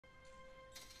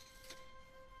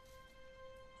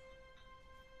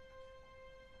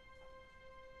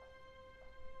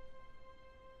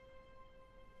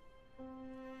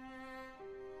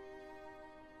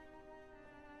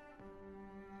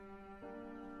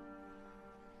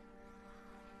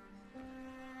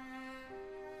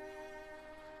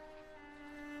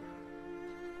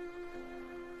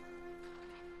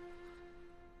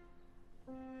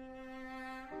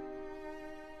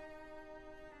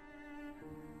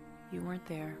You weren't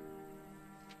there.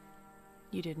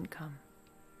 You didn't come.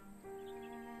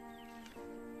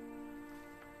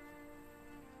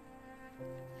 I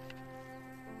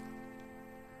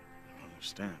don't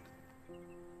understand.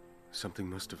 Something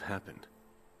must have happened.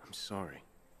 I'm sorry.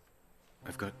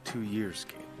 I've got 2 years,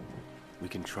 Kate. We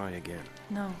can try again.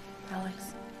 No,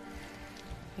 Alex.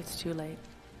 It's too late.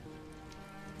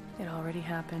 It already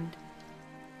happened.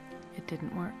 It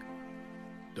didn't work.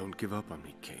 Don't give up on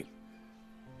me, Kate.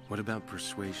 What about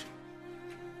persuasion?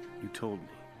 You told me.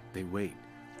 They wait.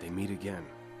 They meet again.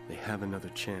 They have another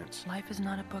chance. Life is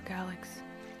not a book, Alex.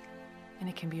 And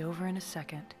it can be over in a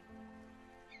second.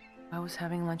 I was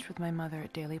having lunch with my mother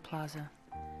at Daly Plaza.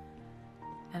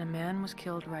 And a man was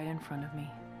killed right in front of me.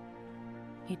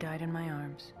 He died in my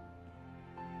arms.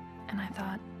 And I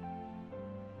thought,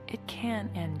 it can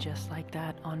end just like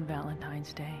that on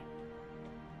Valentine's Day.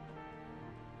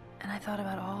 And I thought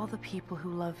about all the people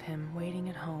who love him waiting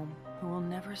at home who will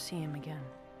never see him again.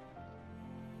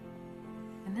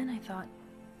 And then I thought,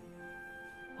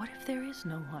 what if there is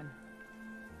no one?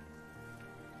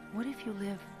 What if you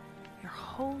live your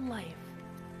whole life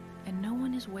and no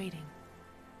one is waiting?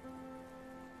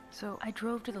 So I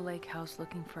drove to the lake house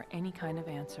looking for any kind of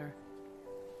answer.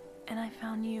 And I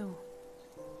found you.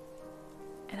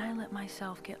 And I let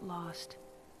myself get lost.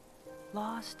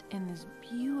 Lost in this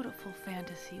beautiful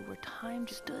fantasy where time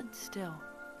stood still.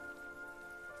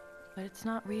 But it's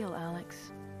not real,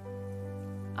 Alex.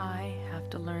 I have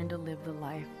to learn to live the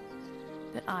life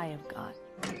that I have got.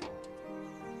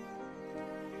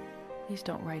 Please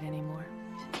don't write anymore.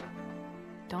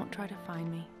 Don't try to find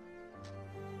me.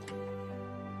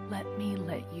 Let me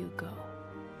let you go.